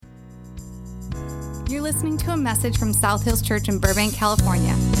You're listening to a message from South Hills Church in Burbank,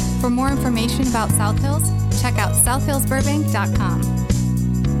 California. For more information about South Hills, check out southhillsburbank.com.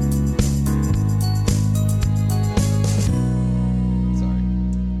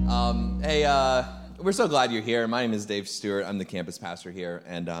 We're so glad you're here. My name is Dave Stewart. I'm the campus pastor here,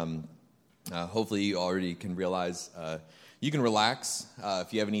 and hopefully you already can realize you can relax.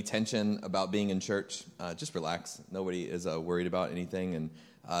 If you have any tension about being in church, just relax. Nobody is worried about anything, and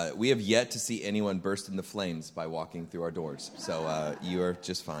we have yet to see anyone burst into flames by walking through our doors, so you are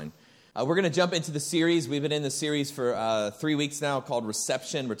just fine. We're going to jump into the series. We've been in the series for 3 weeks now called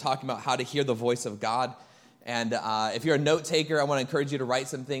Reception. We're talking about how to hear the voice of God. And if you're a note taker, I want to encourage you to write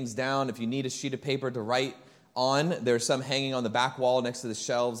some things down. If you need a sheet of paper to write on, there's some hanging on the back wall next to the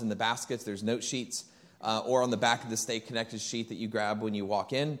shelves and the baskets. There's note sheets or on the back of the Stay Connected sheet that you grab when you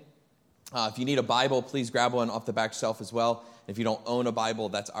walk in. If you need a Bible, please grab one off the back shelf as well. If you don't own a Bible,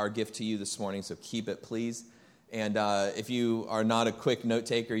 that's our gift to you this morning, so keep it, please. And if you are not a quick note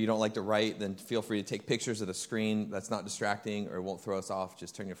taker, you don't like to write, then feel free to take pictures of the screen. That's not distracting or won't throw us off.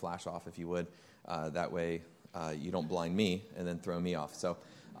 Just turn your flash off if you would. That way you don't blind me and then throw me off. So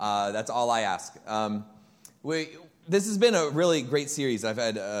that's all I ask. This has been a really great series. I've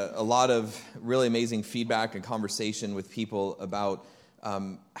had a lot of really amazing feedback and conversation with people about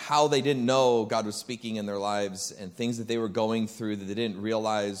how they didn't know God was speaking in their lives and things that they were going through that they didn't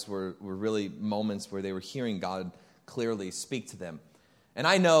realize were really moments where they were hearing God clearly speak to them. And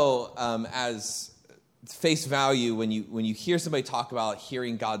I know as face value, when you hear somebody talk about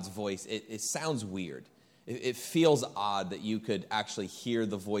hearing God's voice, it sounds weird. It feels odd that you could actually hear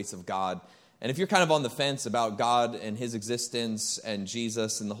the voice of God. And if you're kind of on the fence about God and his existence and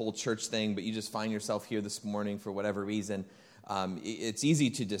Jesus and the whole church thing, but you just find yourself here this morning for whatever reason, it's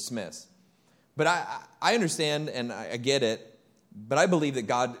easy to dismiss. But I understand and I get it, but I believe that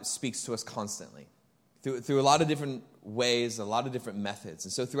God speaks to us constantly through a lot of different ways, a lot of different methods.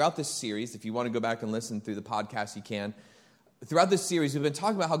 And so throughout this series, if you want to go back and listen through the podcast, you can. Throughout this series, we've been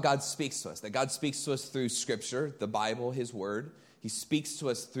talking about how God speaks to us, that God speaks to us through Scripture, the Bible, his word. He speaks to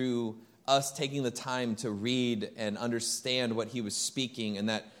us through us taking the time to read and understand what he was speaking, and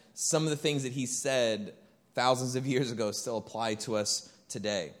that some of the things that he said thousands of years ago still apply to us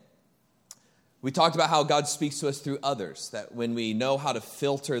today. We talked about how God speaks to us through others, that when we know how to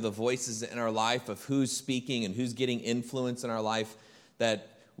filter the voices in our life of who's speaking and who's getting influence in our life, that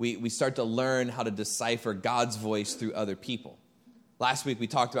we start to learn how to decipher God's voice through other people. Last week, we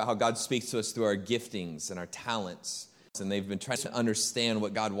talked about how God speaks to us through our giftings and our talents, and they've been trying to understand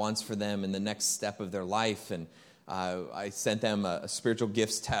what God wants for them in the next step of their life. And I sent them a spiritual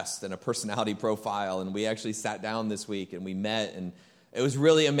gifts test and a personality profile, and we actually sat down this week and we met, and it was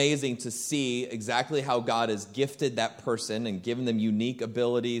really amazing to see exactly how God has gifted that person and given them unique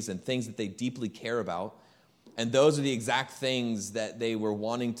abilities and things that they deeply care about. And those are the exact things that they were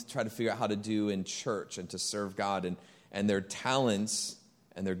wanting to try to figure out how to do in church and to serve God. And their talents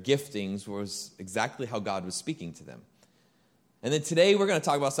and their giftings was exactly how God was speaking to them. And then today we're going to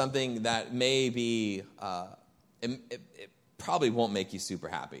talk about something that may be, it probably won't make you super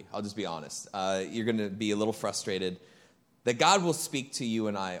happy. I'll just be honest. You're going to be a little frustrated that God will speak to you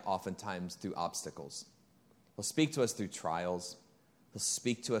and I oftentimes through obstacles. He'll speak to us through trials. He'll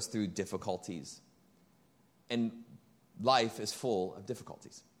speak to us through difficulties. And life is full of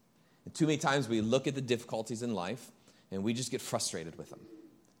difficulties. And too many times we look at the difficulties in life and we just get frustrated with them.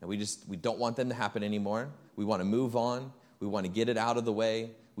 And we don't want them to happen anymore. We want to move on. We want to get it out of the way.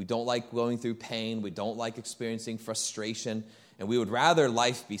 We don't like going through pain. We don't like experiencing frustration. And we would rather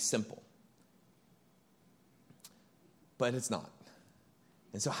life be simple. But it's not.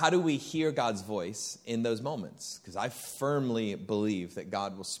 And so how do we hear God's voice in those moments? Because I firmly believe that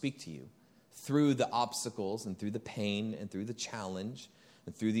God will speak to you through the obstacles and through the pain and through the challenge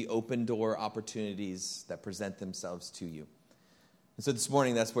and through the open door opportunities that present themselves to you. And so this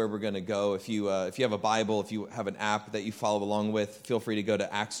morning, that's where we're going to go. If you have a Bible, if you have an app that you follow along with, feel free to go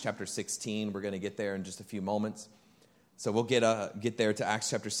to Acts chapter 16. We're going to get there in just a few moments. So we'll get there to Acts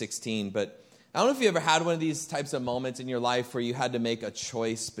chapter 16. But I don't know if you ever had one of these types of moments in your life where you had to make a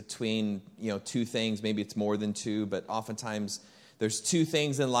choice between, two things. Maybe it's more than two, but oftentimes there's two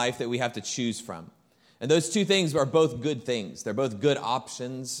things in life that we have to choose from. And those two things are both good things. They're both good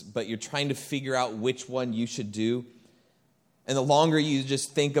options, but you're trying to figure out which one you should do. And the longer you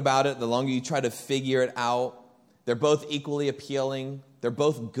just think about it, the longer you try to figure it out, they're both equally appealing. They're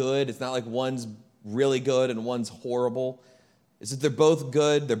both good. It's not like one's really good and one's horrible. It's that they're both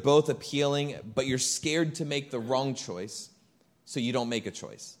good, they're both appealing, but you're scared to make the wrong choice, so you don't make a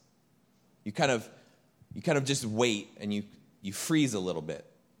choice. You kind of just wait and you freeze a little bit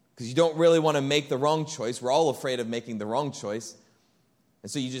because you don't really want to make the wrong choice. We're all afraid of making the wrong choice. And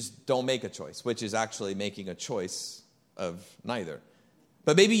so you just don't make a choice, which is actually making a choice of neither.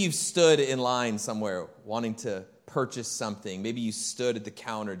 But maybe you've stood in line somewhere wanting to purchase something. Maybe you stood at the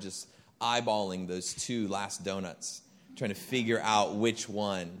counter just eyeballing those 2 last donuts, trying to figure out which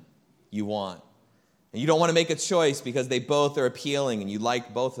one you want. And you don't want to make a choice because they both are appealing and you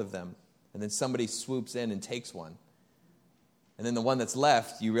like both of them. And then somebody swoops in and takes one. And then the one that's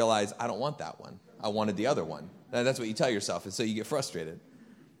left, you realize, I don't want that one. I wanted the other one. And that's what you tell yourself, and so you get frustrated.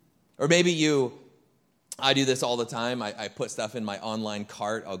 Or maybe I do this all the time. I put stuff in my online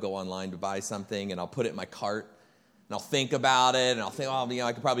cart. I'll go online to buy something, and I'll put it in my cart. And I'll think about it, and I'll think,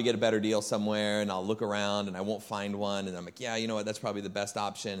 I could probably get a better deal somewhere. And I'll look around, and I won't find one. And I'm like, yeah, you know what? That's probably the best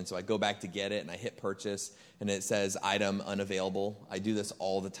option. And so I go back to get it, and I hit purchase, and it says item unavailable. I do this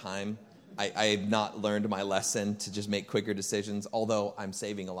all the time. I have not learned my lesson to just make quicker decisions, although I'm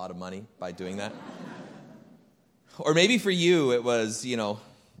saving a lot of money by doing that. Or maybe for you, it was,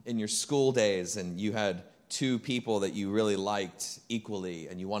 in your school days, and you had 2 people that you really liked equally,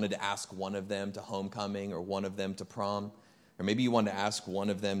 and you wanted to ask one of them to homecoming or one of them to prom. Or maybe you wanted to ask one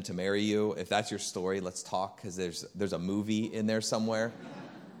of them to marry you. If that's your story, let's talk, because there's a movie in there somewhere.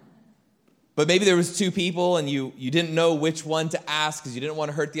 But maybe there was 2 people, and you didn't know which one to ask because you didn't want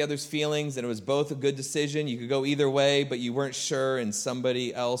to hurt the other's feelings, and it was both a good decision. You could go either way, but you weren't sure, and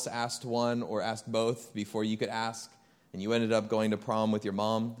somebody else asked one or asked both before you could ask, and you ended up going to prom with your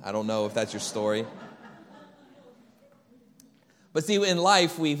mom. I don't know if that's your story. But see, in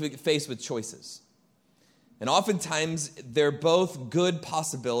life, we get faced with choices. And oftentimes, they're both good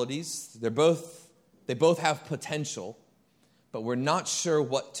possibilities. They both have potential, but we're not sure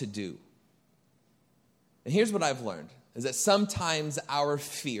what to do. And here's what I've learned, is that sometimes our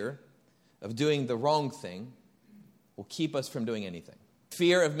fear of doing the wrong thing will keep us from doing anything.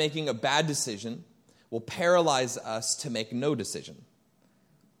 Fear of making a bad decision will paralyze us to make no decision.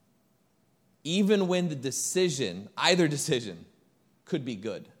 Even when either decision, could be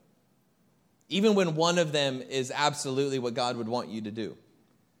good. Even when one of them is absolutely what God would want you to do,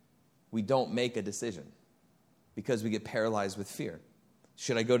 we don't make a decision because we get paralyzed with fear.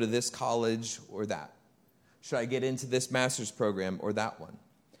 Should I go to this college or that? Should I get into this master's program or that one?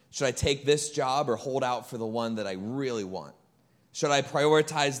 Should I take this job or hold out for the one that I really want? Should I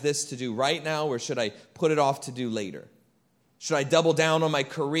prioritize this to do right now, or should I put it off to do later? Should I double down on my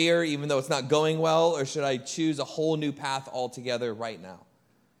career even though it's not going well, or should I choose a whole new path altogether right now?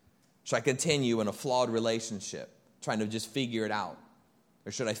 Should I continue in a flawed relationship, trying to just figure it out?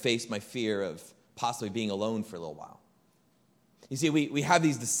 Or should I face my fear of possibly being alone for a little while? You see, we have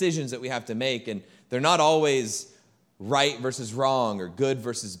these decisions that we have to make, and they're not always right versus wrong or good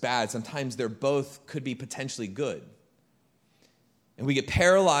versus bad. Sometimes they're both could be potentially good. And we get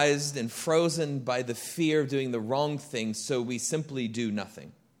paralyzed and frozen by the fear of doing the wrong thing, so we simply do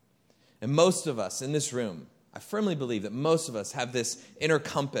nothing. And most of us in this room, I firmly believe that most of us have this inner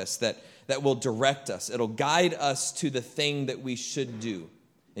compass that will direct us. It'll guide us to the thing that we should do.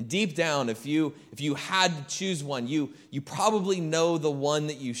 And deep down, if you had to choose one, you probably know the one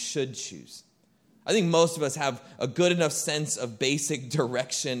that you should choose. I think most of us have a good enough sense of basic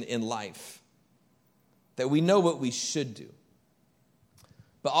direction in life that we know what we should do.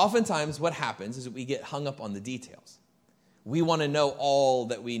 But oftentimes what happens is that we get hung up on the details. We want to know all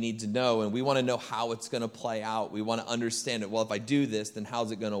that we need to know, and we want to know how it's going to play out. We want to understand it. Well, if I do this, then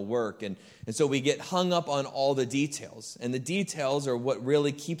how's it going to work? And so we get hung up on all the details. And the details are what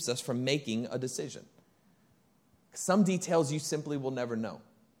really keeps us from making a decision. Some details you simply will never know.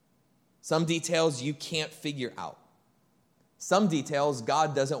 Some details you can't figure out. Some details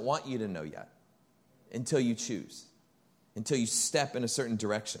God doesn't want you to know yet until you choose, until you step in a certain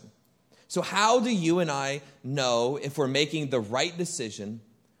direction. So how do you and I know if we're making the right decision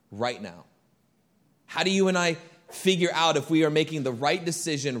right now? How do you and I figure out if we are making the right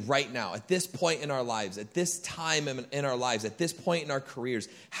decision right now, at this point in our lives, at this time in our lives, at this point in our careers?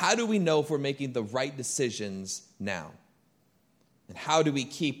 How do we know if we're making the right decisions now? And how do we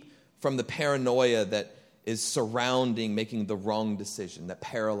keep from the paranoia that is surrounding making the wrong decision that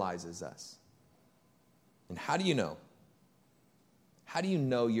paralyzes us? And how do you know? How do you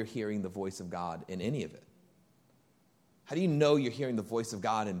know you're hearing the voice of God in any of it? How do you know you're hearing the voice of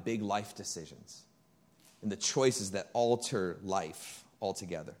God in big life decisions, in the choices that alter life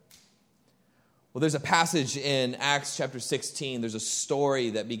altogether? Well, there's a passage in Acts chapter 16. There's a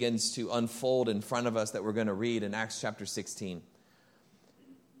story that begins to unfold in front of us that we're going to read in Acts chapter 16.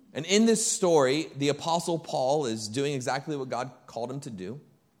 And in this story, the Apostle Paul is doing exactly what God called him to do.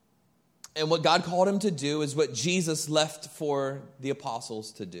 And what God called him to do is what Jesus left for the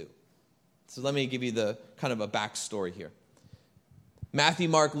apostles to do. So let me give you the kind of a backstory here. Matthew,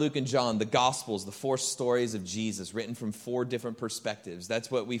 Mark, Luke, and John, the Gospels, the 4 stories of Jesus written from 4 different perspectives. That's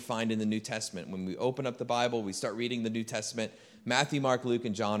what we find in the New Testament. When we open up the Bible, we start reading the New Testament. Matthew, Mark, Luke,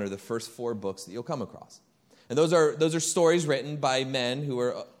 and John are the first 4 books that you'll come across. And those are stories written by men who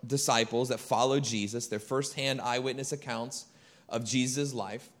are disciples that follow Jesus. They're firsthand eyewitness accounts of Jesus'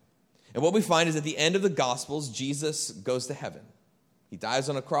 life. And what we find is at the end of the Gospels, Jesus goes to heaven. He dies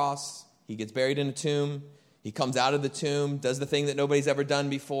on a cross. He gets buried in a tomb. He comes out of the tomb, does the thing that nobody's ever done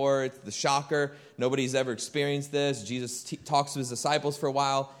before. It's the shocker. Nobody's ever experienced this. Jesus talks to his disciples for a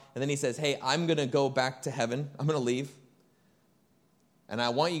while, and then he says, hey, I'm going to go back to heaven. I'm going to leave. And I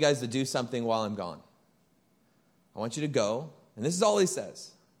want you guys to do something while I'm gone. I want you to go, and this is all he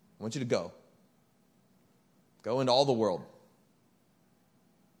says. I want you to go. Go into all the world.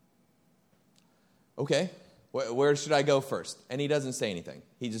 Okay, where should I go first? And he doesn't say anything.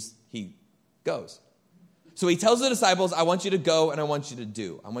 He goes. So he tells the disciples, I want you to go and I want you to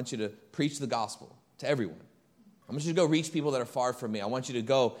do. I want you to preach the gospel to everyone. I want you to go reach people that are far from me. I want you to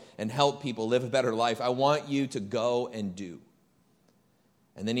go and help people live a better life. I want you to go and do.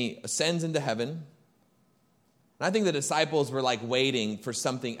 And then he ascends into heaven. And I think the disciples were like waiting for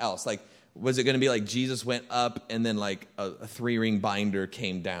something else. Like, was it going to be like Jesus went up and then like a 3-ring binder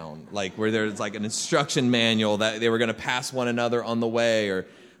came down? Like where there's like an instruction manual that they were going to pass one another on the way? Or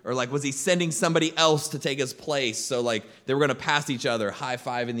like, was he sending somebody else to take his place? So like they were going to pass each other, high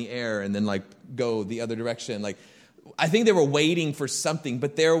five in the air, and then like go the other direction. Like I think they were waiting for something,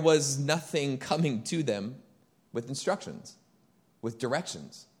 but there was nothing coming to them with instructions, with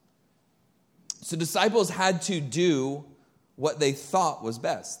directions. So disciples had to do what they thought was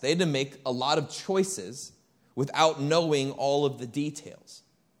best. They had to make a lot of choices without knowing all of the details.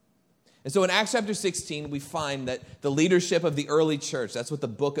 And so in Acts chapter 16, we find that the leadership of the early church, that's what the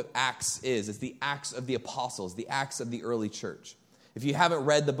book of Acts is. It's the Acts of the apostles, the Acts of the early church. If you haven't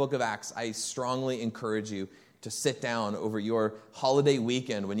read the book of Acts, I strongly encourage you to sit down over your holiday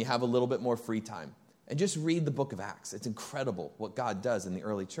weekend when you have a little bit more free time and just read the book of Acts. It's incredible what God does in the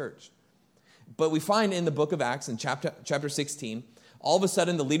early church. But we find in the book of Acts in chapter 16, all of a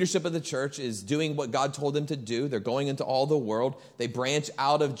sudden the leadership of the church is doing what God told them to do. They're going into all the world. They branch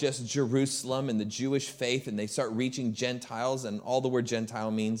out of just Jerusalem and the Jewish faith, and they start reaching Gentiles, and all the word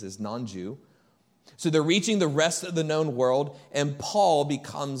Gentile means is non-Jew. So they're reaching the rest of the known world, and Paul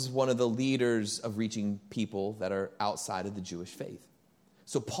becomes one of the leaders of reaching people that are outside of the Jewish faith.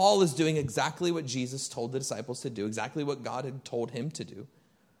 So Paul is doing exactly what Jesus told the disciples to do, exactly what God had told him to do.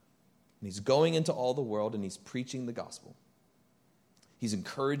 And he's going into all the world and he's preaching the gospel. He's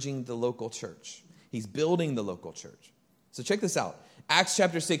encouraging the local church. He's building the local church. So check this out. Acts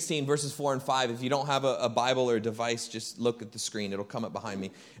chapter 16, verses 4 and 5. If you don't have a Bible or a device, just look at the screen. It'll come up behind me.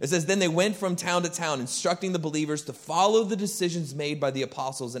 It says, then they went from town to town, instructing the believers to follow the decisions made by the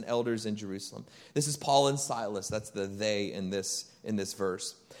apostles and elders in Jerusalem. This is Paul and Silas. That's the they in this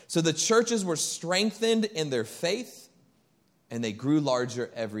verse. So the churches were strengthened in their faith, and they grew larger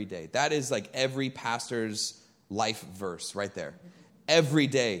every day. That is like every pastor's life verse right there. Every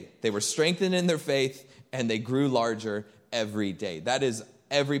day they were strengthened in their faith and they grew larger every day. That is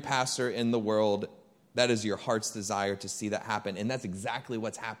every pastor in the world. That is your heart's desire to see that happen. And that's exactly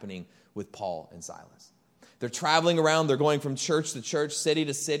what's happening with Paul and Silas. They're traveling around. They're going from church to church, city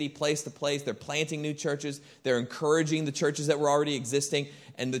to city, place to place. They're planting new churches. They're encouraging the churches that were already existing.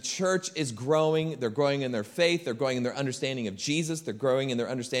 And the church is growing. They're growing in their faith. They're growing in their understanding of Jesus. They're growing in their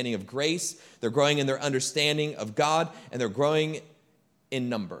understanding of grace. They're growing in their understanding of God. And they're growing in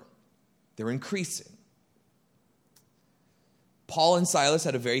number. They're increasing. Paul and Silas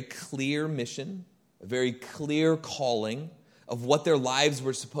had a very clear mission, a very clear calling of what their lives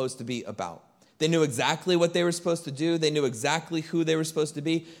were supposed to be about. They knew exactly what they were supposed to do. They knew exactly who they were supposed to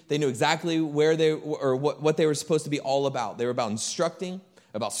be. They knew exactly where they or what they were supposed to be all about. They were about instructing,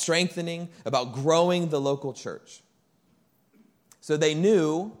 about strengthening, about growing the local church. So they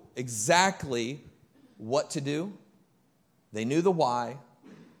knew exactly what to do. They knew the why,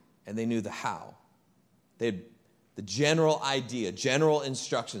 and they knew the how. They had the general idea, general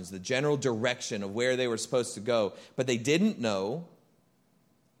instructions, the general direction of where they were supposed to go, but they didn't know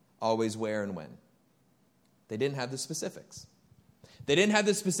always where and when. They didn't have the specifics. They didn't have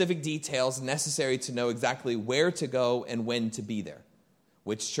the specific details necessary to know exactly where to go and when to be there.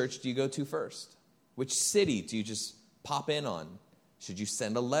 Which church do you go to first? Which city do you just pop in on? Should you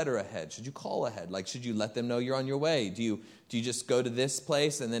send a letter ahead? Should you call ahead? Like, should you let them know you're on your way? Do you just go to this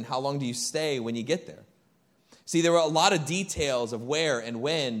place, and then how long do you stay when you get there? See, there were a lot of details of where and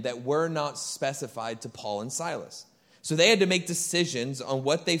when that were not specified to Paul and Silas. So they had to make decisions on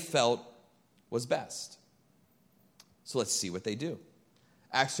what they felt was best. So let's see what they do.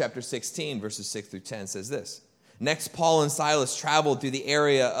 Acts chapter 16, verses 6 through 10 says this. Next, Paul and Silas traveled through the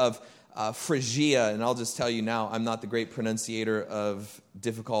area of Phrygia, and I'll just tell you now, I'm not the great pronunciator of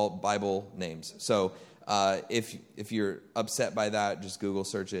difficult Bible names. So if you're upset by that, just Google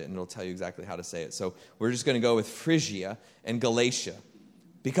search it, and it'll tell you exactly how to say it. So we're just going to go with Phrygia and Galatia,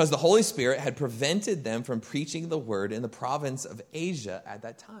 because the Holy Spirit had prevented them from preaching the word in the province of Asia at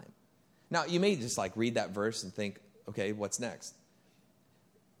that time. Now, you may just read that verse and think, okay, what's next?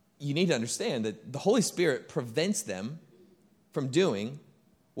 You need to understand that the Holy Spirit prevents them from doing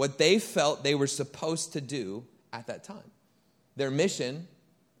what they felt they were supposed to do at that time. Their mission,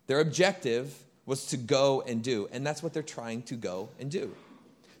 their objective was to go and do, and that's what they're trying to go and do.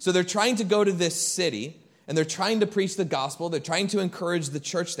 So they're trying to go to this city, and they're trying to preach the gospel. They're trying to encourage the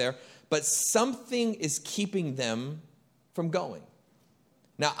church there, but something is keeping them from going.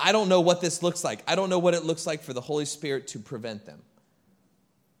 Now, I don't know what this looks like. I don't know what it looks like for the Holy Spirit to prevent them.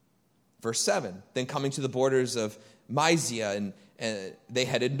 Verse 7, then coming to the borders of Mysia, and they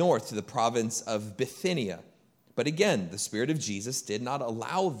headed north to the province of Bithynia. But again, the Spirit of Jesus did not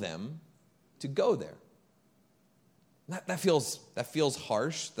allow them to go there. That feels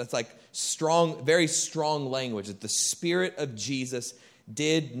harsh. That's strong, very strong language, that the Spirit of Jesus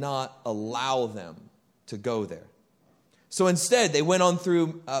did not allow them to go there. So instead, they went on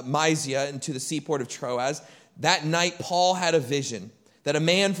through Mysia and to the seaport of Troas. That night, Paul had a vision that a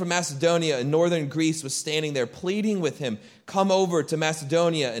man from Macedonia in northern Greece was standing there pleading with him, come over to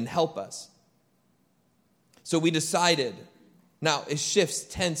Macedonia and help us. So we decided, now it shifts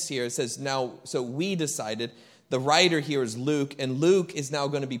tense here. It says now, so we decided. The writer here is Luke, and Luke is now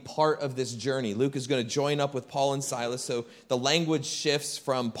going to be part of this journey. Luke is going to join up with Paul and Silas, so the language shifts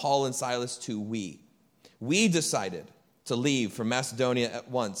from Paul and Silas to we. We decided to leave from Macedonia at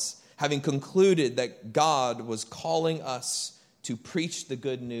once, having concluded that God was calling us to preach the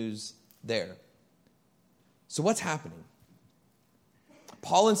good news there. So what's happening?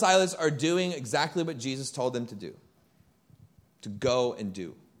 Paul and Silas are doing exactly what Jesus told them to do. To go and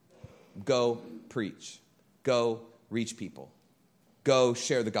do. Go preach. Go reach people. Go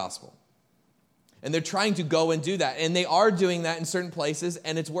share the gospel. And they're trying to go and do that. And they are doing that in certain places,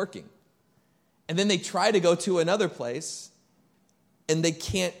 and it's working. And then they try to go to another place, and they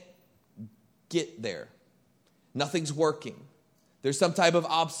can't get there. Nothing's working. There's some type of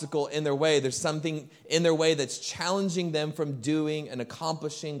obstacle in their way. There's something in their way that's challenging them from doing and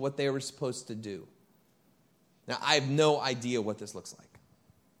accomplishing what they were supposed to do. Now, I have no idea what this looks like.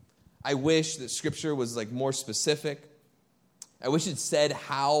 I wish that Scripture was more specific. I wish it said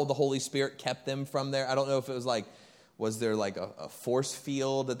how the Holy Spirit kept them from there. I don't know if it was there a force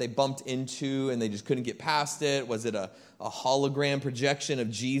field that they bumped into and they just couldn't get past it? Was it a hologram projection of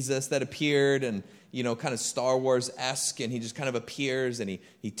Jesus that appeared and, kind of Star Wars-esque, and he just kind of appears and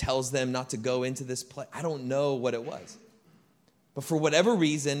he tells them not to go into this place? I don't know what it was. But for whatever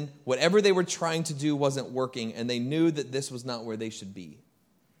reason, whatever they were trying to do wasn't working, and they knew that this was not where they should be.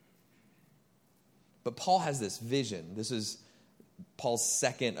 But Paul has this vision. This is Paul's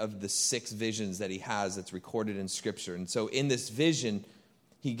second of the 6 visions that he has that's recorded in Scripture. And so in this vision,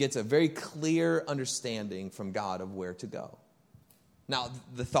 he gets a very clear understanding from God of where to go. Now,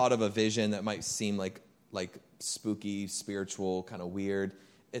 the thought of a vision that might seem like spooky, spiritual, kind of weird,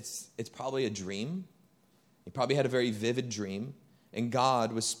 it's probably a dream. He probably had a very vivid dream, and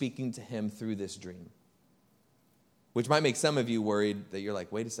God was speaking to him through this dream. Which might make some of you worried that you're like,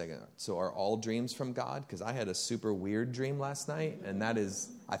 wait a second, so are all dreams from God? Because I had a super weird dream last night, and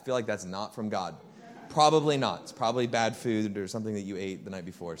I feel like that's not from God. Probably not. It's probably bad food or something that you ate the night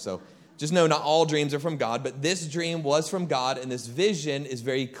before. So just know not all dreams are from God, but this dream was from God, and this vision is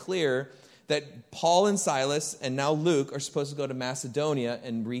very clear that Paul and Silas and now Luke are supposed to go to Macedonia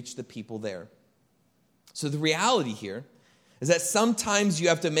and reach the people there. So the reality here is that sometimes you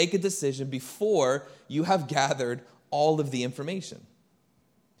have to make a decision before you have gathered all of the information.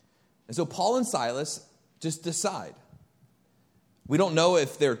 And so Paul and Silas just decide. We don't know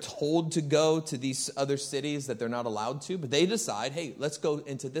if they're told to go to these other cities that they're not allowed to, but they decide, hey, let's go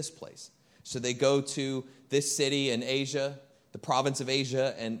into this place. So they go to this city in Asia, the province of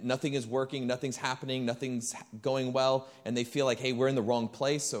Asia, and nothing is working, nothing's happening, nothing's going well, and they feel like, hey, we're in the wrong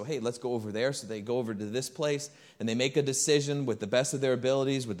place, so hey, let's go over there. So they go over to this place, and they make a decision with the best of their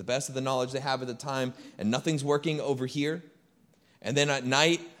abilities, with the best of the knowledge they have at the time, and nothing's working over here. And then at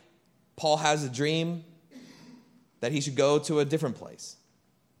night, Paul has a dream that he should go to a different place.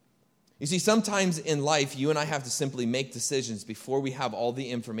 You see, sometimes in life, you and I have to simply make decisions before we have all the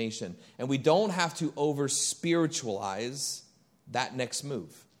information. And we don't have to over-spiritualize that next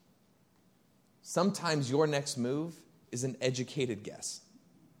move. Sometimes your next move is an educated guess.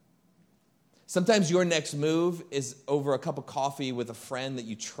 Sometimes your next move is over a cup of coffee with a friend that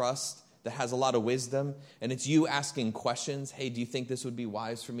you trust that has a lot of wisdom, and it's you asking questions. Hey, do you think this would be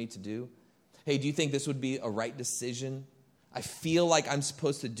wise for me to do? Hey, do you think this would be a right decision? I feel like I'm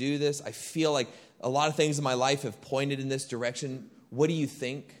supposed to do this. I feel like a lot of things in my life have pointed in this direction. What do you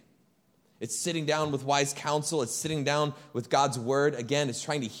think? It's sitting down with wise counsel. It's sitting down with God's word. Again, it's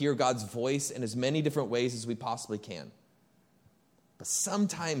trying to hear God's voice in as many different ways as we possibly can. But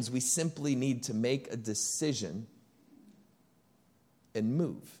sometimes we simply need to make a decision and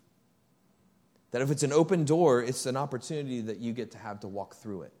move. That if it's an open door, it's an opportunity that you get to have to walk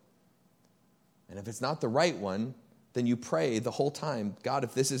through it. And if it's not the right one, then you pray the whole time, God,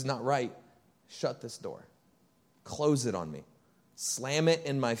 if this is not right, shut this door. Close it on me. Slam it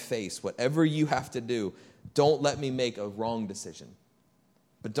in my face. Whatever you have to do, don't let me make a wrong decision.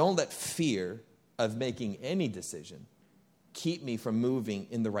 But don't let fear of making any decision keep me from moving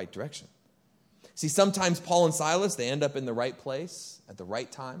in the right direction. See, sometimes Paul and Silas, they end up in the right place at the right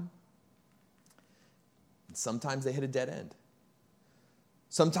time. And sometimes they hit a dead end.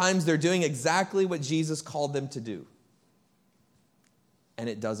 Sometimes they're doing exactly what Jesus called them to do. And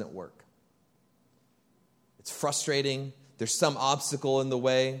it doesn't work. It's frustrating. There's some obstacle in the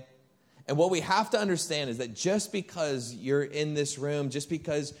way. And what we have to understand is that just because you're in this room, just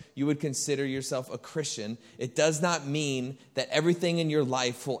because you would consider yourself a Christian, it does not mean that everything in your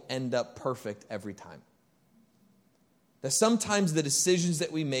life will end up perfect every time. That sometimes the decisions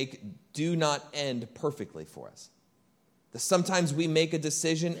that we make do not end perfectly for us. That sometimes we make a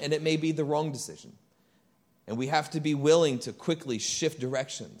decision and it may be the wrong decision. And we have to be willing to quickly shift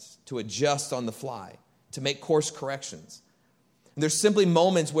directions, to adjust on the fly, to make course corrections. And there's simply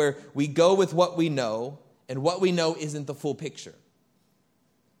moments where we go with what we know, and what we know isn't the full picture.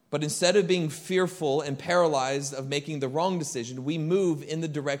 But instead of being fearful and paralyzed of making the wrong decision, we move in the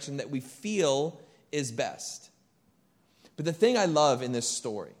direction that we feel is best. But the thing I love in this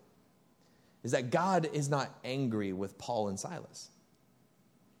story is that God is not angry with Paul and Silas.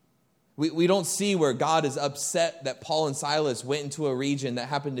 We don't see where God is upset that Paul and Silas went into a region that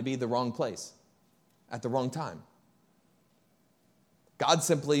happened to be the wrong place at the wrong time. God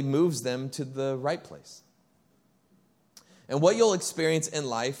simply moves them to the right place. And what you'll experience in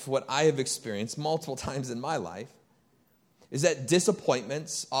life, what I have experienced multiple times in my life, is that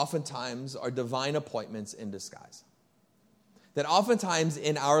disappointments oftentimes are divine appointments in disguise. That oftentimes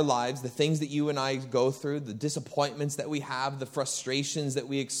in our lives, the things that you and I go through, the disappointments that we have, the frustrations that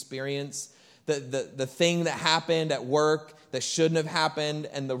we experience, the thing that happened at work that shouldn't have happened,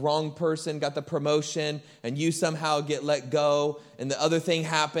 and the wrong person got the promotion, and you somehow get let go, and the other thing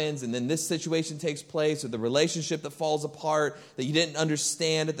happens, and then this situation takes place, or the relationship that falls apart that you didn't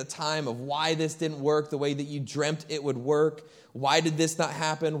understand at the time of why this didn't work the way that you dreamt it would work. Why did this not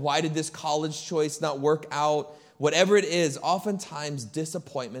happen? Why did this college choice not work out? Whatever it is, oftentimes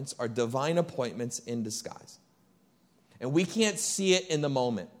disappointments are divine appointments in disguise. And we can't see it in the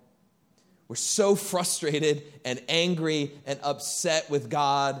moment. We're so frustrated and angry and upset with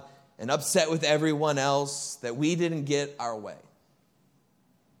God and upset with everyone else that we didn't get our way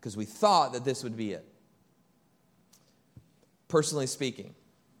because we thought that this would be it. Personally speaking,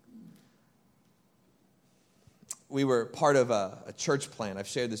 we were part of a church plant. I've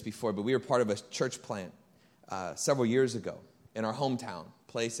shared this before, but we were part of a church plant several years ago in our hometown,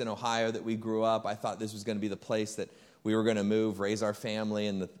 place in Ohio that we grew up. I thought this was going to be the place that we were going to move, raise our family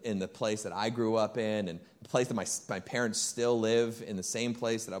in the place that I grew up in, and the place that my parents still live, in the same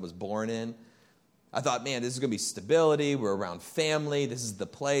place that I was born in. I thought, man, this is going to be stability. We're around family. This is the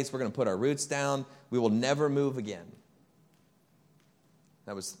place. We're going to put our roots down. We will never move again.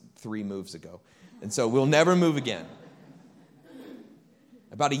 That was 3 moves ago. And so we'll never move again.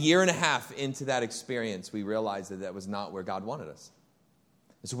 About 1.5 years into that experience, we realized that that was not where God wanted us.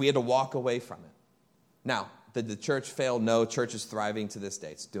 And so we had to walk away from it. Now, did the church fail? No, church is thriving to this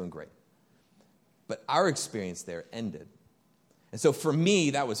day. It's doing great. But our experience there ended. And so for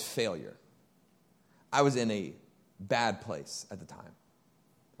me, that was failure. I was in a bad place at the time.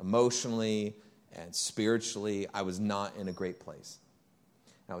 Emotionally and spiritually, I was not in a great place.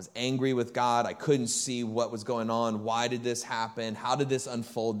 I was angry with God. I couldn't see what was going on. Why did this happen? How did this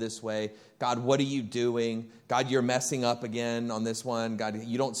unfold this way? God, what are you doing? God, you're messing up again on this one. God,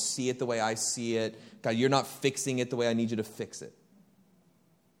 you don't see it the way I see it. God, you're not fixing it the way I need you to fix it.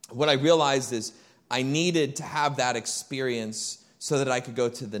 What I realized is I needed to have that experience so that I could go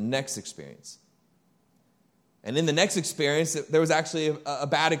to the next experience. And in the next experience, there was actually a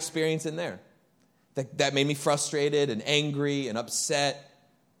bad experience in there that made me frustrated and angry and upset.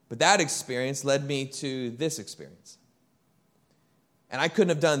 But that experience led me to this experience. And I couldn't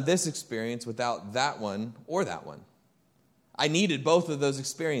have done this experience without that one or that one. I needed both of those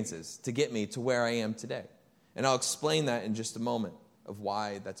experiences to get me to where I am today. And I'll explain that in just a moment of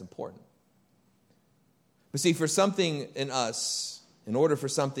why that's important. But see, for something in us, in order for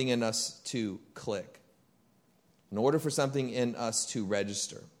something in us to click, in order for something in us to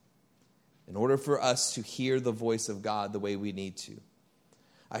register, in order for us to hear the voice of God the way we need to,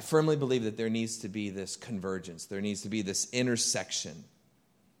 I firmly believe that there needs to be this convergence. There needs to be this intersection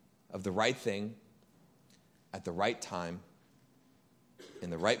of the right thing at the right time, in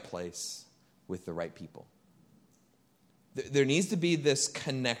the right place, with the right people. There needs to be this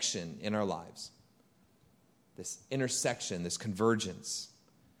connection in our lives, this intersection, this convergence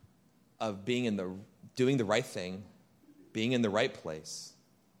of doing the right thing, being in the right place,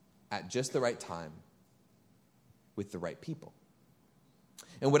 at just the right time, with the right people.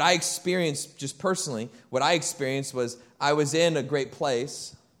 And what I experienced, just personally, was I was in a great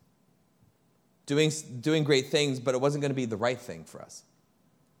place, doing great things, but it wasn't going to be the right thing for us.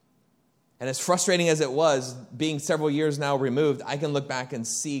 And as frustrating as it was, being several years now removed, I can look back and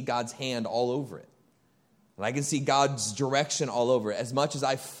see God's hand all over it. And I can see God's direction all over it. As much as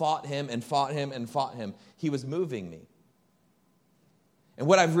I fought him, he was moving me. And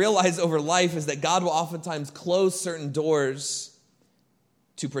what I've realized over life is that God will oftentimes close certain doors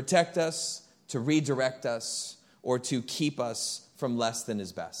to protect us, to redirect us, or to keep us from less than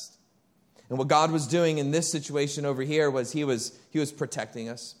his best. And what God was doing in this situation over here was he was protecting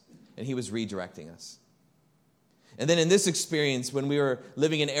us, and he was redirecting us. And then in this experience, when we were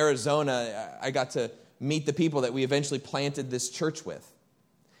living in Arizona, I got to meet the people that we eventually planted this church with.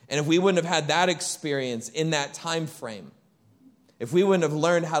 And if we wouldn't have had that experience in that time frame, if we wouldn't have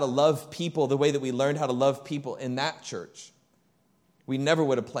learned how to love people the way that we learned how to love people in that church, we never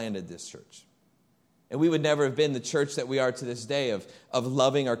would have planted this church. And we would never have been the church that we are to this day of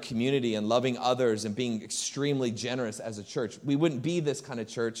loving our community and loving others and being extremely generous as a church. We wouldn't be this kind of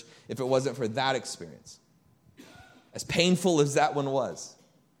church if it wasn't for that experience. As painful as that one was,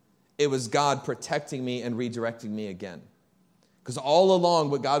 it was God protecting me and redirecting me again. Because all along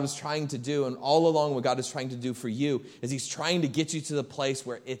what God was trying to do, and all along what God is trying to do for you, is he's trying to get you to the place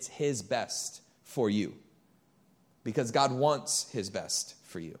where it's his best for you. Because God wants his best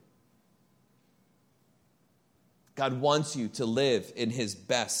for you. God wants you to live in his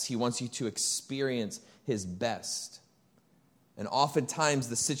best. He wants you to experience his best. And oftentimes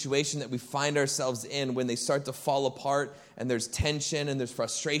the situation that we find ourselves in when they start to fall apart and there's tension and there's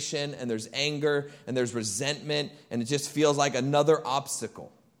frustration and there's anger and there's resentment and it just feels like another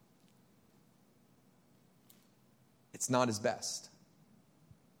obstacle. It's not his best.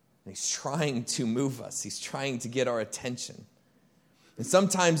 And he's trying to move us. He's trying to get our attention. And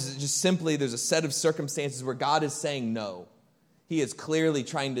sometimes just simply there's a set of circumstances where God is saying no. He is clearly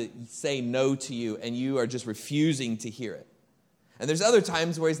trying to say no to you and you are just refusing to hear it. And there's other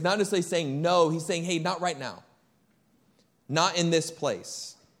times where he's not necessarily saying no. He's saying, hey, not right now. Not in this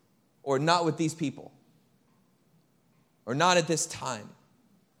place. Or not with these people. Or not at this time.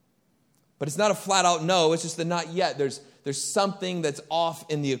 But it's not a flat out no. It's just the not yet. There's something that's off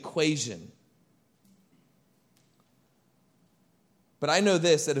in the equation. But I know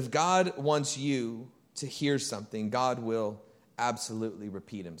this, that if God wants you to hear something, God will absolutely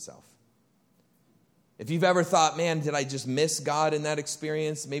repeat himself. If you've ever thought, man, did I just miss God in that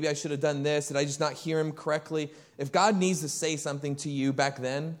experience? Maybe I should have done this. Did I just not hear him correctly? If God needs to say something to you back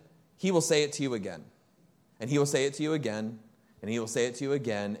then, he will say it to you again. And he will say it to you again. And he will say it to you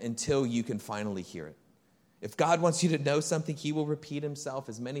again until you can finally hear it. If God wants you to know something, he will repeat himself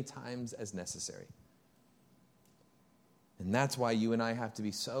as many times as necessary. And that's why you and I have to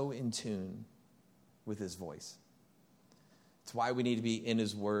be so in tune with his voice. It's why we need to be in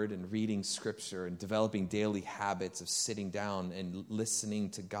his word and reading scripture and developing daily habits of sitting down and listening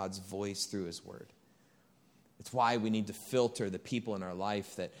to God's voice through his word. It's why we need to filter the people in our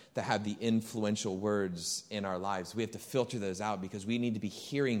life that have the influential words in our lives. We have to filter those out because we need to be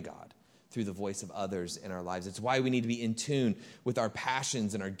hearing God through the voice of others in our lives. It's why we need to be in tune with our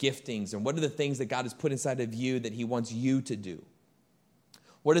passions and our giftings and what are the things that God has put inside of you that he wants you to do.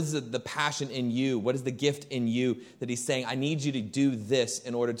 What is the passion in you? What is the gift in you that he's saying, I need you to do this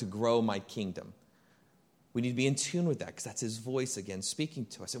in order to grow my kingdom? We need to be in tune with that because that's his voice again speaking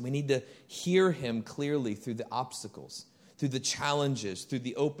to us. And we need to hear him clearly through the obstacles, through the challenges, through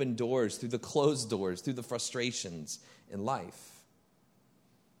the open doors, through the closed doors, through the frustrations in life.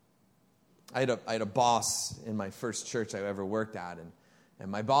 I had a boss in my first church I ever worked at,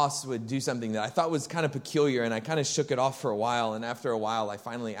 and my boss would do something that I thought was kind of peculiar, and I kind of shook it off for a while, and after a while, I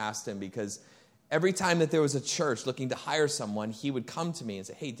finally asked him, because every time that there was a church looking to hire someone, he would come to me and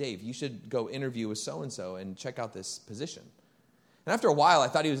say, hey, Dave, you should go interview with so-and-so and check out this position. And after a while, I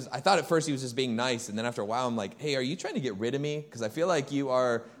thought at first he was just being nice, and then after a while, I'm like, hey, are you trying to get rid of me? Because I feel like you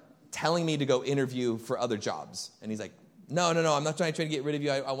are telling me to go interview for other jobs. And he's like, no, I'm not trying to get rid of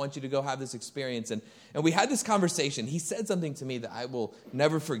you. I want you to go have this experience. And we had this conversation. He said something to me that I will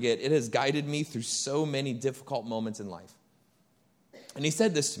never forget. It has guided me through so many difficult moments in life. And he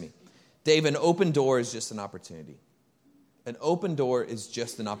said this to me, Dave, an open door is just an opportunity. An open door is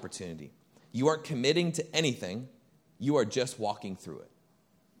just an opportunity. You aren't committing to anything. You are just walking through it.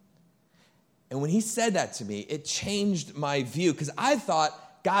 And when he said that to me, it changed my view, because I thought,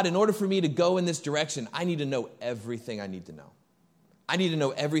 God, in order for me to go in this direction, I need to know everything I need to know. I need to know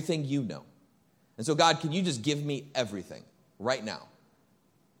everything you know. And so, God, can you just give me everything right now?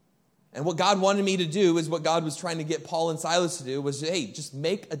 And what God wanted me to do is what God was trying to get Paul and Silas to do was, hey, just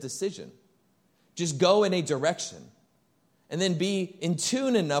make a decision. Just go in a direction. And then be in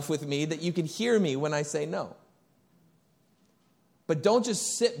tune enough with me that you can hear me when I say no. But don't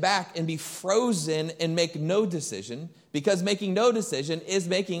just sit back and be frozen and make no decision, because making no decision is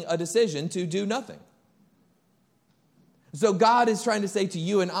making a decision to do nothing. So God is trying to say to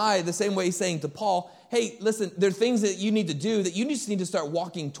you and I, the same way he's saying to Paul, hey, listen, there are things that you need to do that you just need to start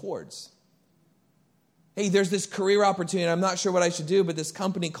walking towards. Hey, there's this career opportunity. I'm not sure what I should do, but this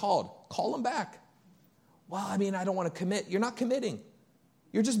company called. Call them back. Well, I don't want to commit. You're not committing.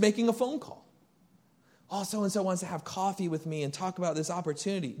 You're just making a phone call. Oh, so-and-so wants to have coffee with me and talk about this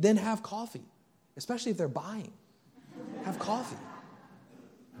opportunity. Then have coffee, especially if they're buying. Have coffee.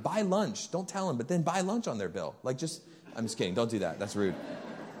 Buy lunch. Don't tell them, but then buy lunch on their bill. I'm just kidding. Don't do that. That's rude.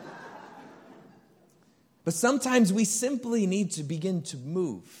 But sometimes we simply need to begin to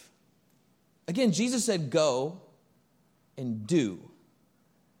move. Again, Jesus said go and do.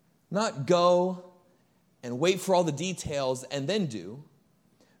 Not go and wait for all the details and then do.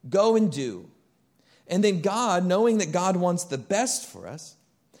 Go and do. And then God, knowing that God wants the best for us,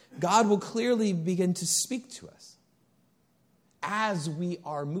 God will clearly begin to speak to us as we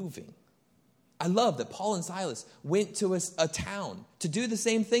are moving. I love that Paul and Silas went to a town to do the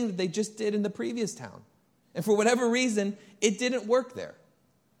same thing that they just did in the previous town. And for whatever reason, it didn't work there.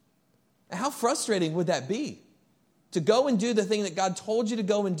 And how frustrating would that be? To go and do the thing that God told you to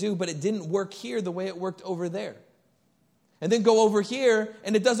go and do, but it didn't work here the way it worked over there. And then go over here,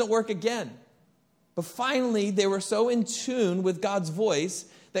 and it doesn't work again. But finally, they were so in tune with God's voice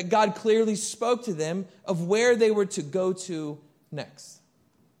that God clearly spoke to them of where they were to go to next.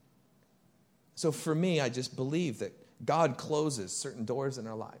 So for me, I just believe that God closes certain doors in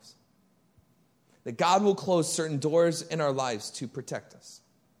our lives. That God will close certain doors in our lives to protect us.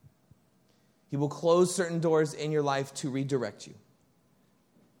 He will close certain doors in your life to redirect you.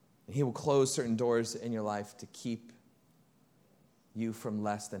 And he will close certain doors in your life to keep you from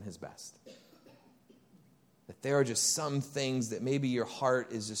less than his best. That there are just some things that maybe your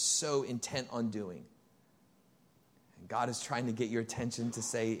heart is just so intent on doing. And God is trying to get your attention to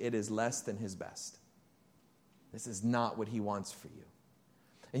say it is less than his best. This is not what he wants for you.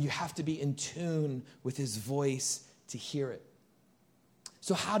 And you have to be in tune with his voice to hear it.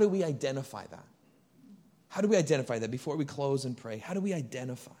 So how do we identify that? How do we identify that before we close and pray? How do we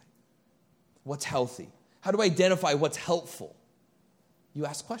identify what's healthy? How do we identify what's helpful? You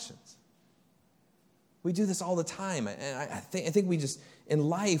ask questions. We do this all the time. And I think we just, in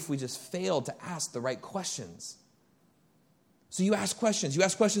life, we just fail to ask the right questions. So you ask questions. You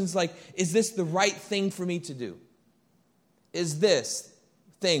ask questions like, is this the right thing for me to do? Is this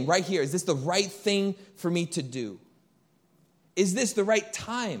thing right here, is this the right thing for me to do? Is this the right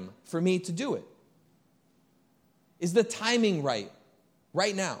time for me to do it? Is the timing right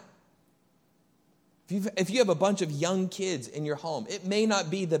now? If you have a bunch of young kids in your home, it may not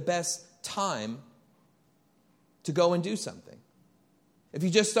be the best time to go and do something. If you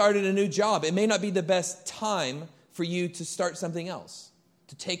just started a new job, it may not be the best time for you to start something else,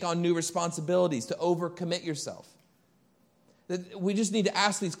 to take on new responsibilities, to overcommit yourself. We just need to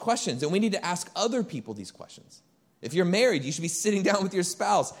ask these questions, and we need to ask other people these questions. If you're married, you should be sitting down with your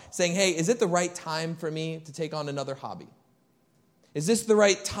spouse saying, hey, is it the right time for me to take on another hobby? Is this the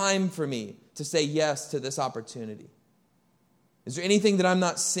right time for me to say yes to this opportunity? Is there anything that I'm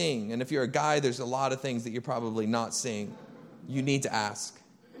not seeing? And if you're a guy, there's a lot of things that you're probably not seeing. You need to ask.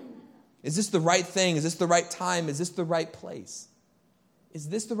 Is this the right thing? Is this the right time? Is this the right place? Is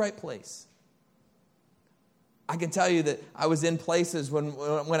this the right place? I can tell you that I was in places when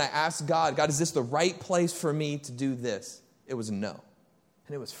I asked God, is this the right place for me to do this? It was no.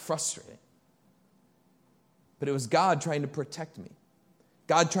 And it was frustrating. But it was God trying to protect me.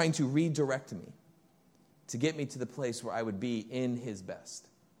 God trying to redirect me to get me to the place where I would be in his best.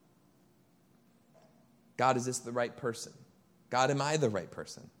 God, is this the right person? God, am I the right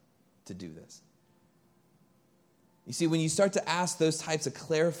person to do this? You see, when you start to ask those types of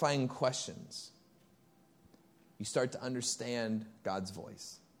clarifying questions, you start to understand God's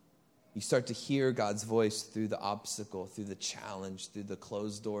voice. You start to hear God's voice through the obstacle, through the challenge, through the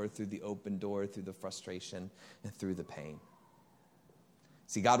closed door, through the open door, through the frustration, and through the pain.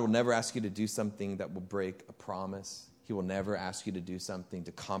 See, God will never ask you to do something that will break a promise. He will never ask you to do something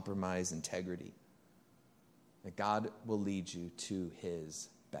to compromise integrity. That God will lead you to his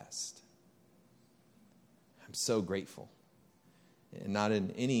best. I'm so grateful. And not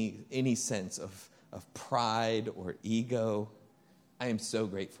in any sense of pride or ego. I am so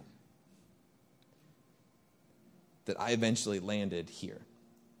grateful that I eventually landed here.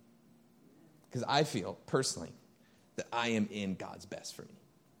 Because I feel personally that I am in God's best for me.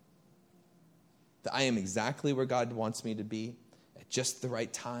 That I am exactly where God wants me to be at just the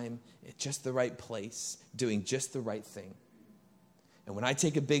right time, at just the right place, doing just the right thing. And when I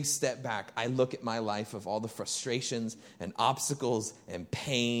take a big step back, I look at my life of all the frustrations and obstacles and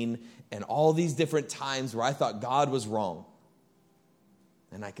pain and all these different times where I thought God was wrong.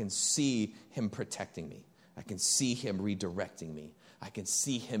 And I can see him protecting me. I can see him redirecting me. I can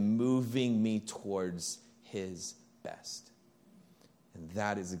see him moving me towards his best. And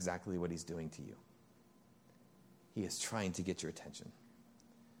that is exactly what he's doing to you. He is trying to get your attention.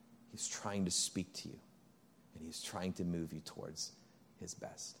 He's trying to speak to you. And he's trying to move you towards his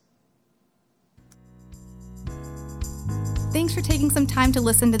best. Thanks for taking some time to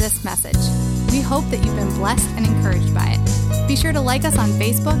listen to this message. We hope that you've been blessed and encouraged by it. Be sure to like us on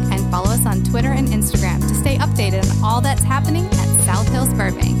Facebook and follow us on Twitter and Instagram to stay updated on all that's happening at South Hills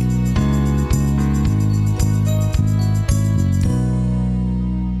Burbank.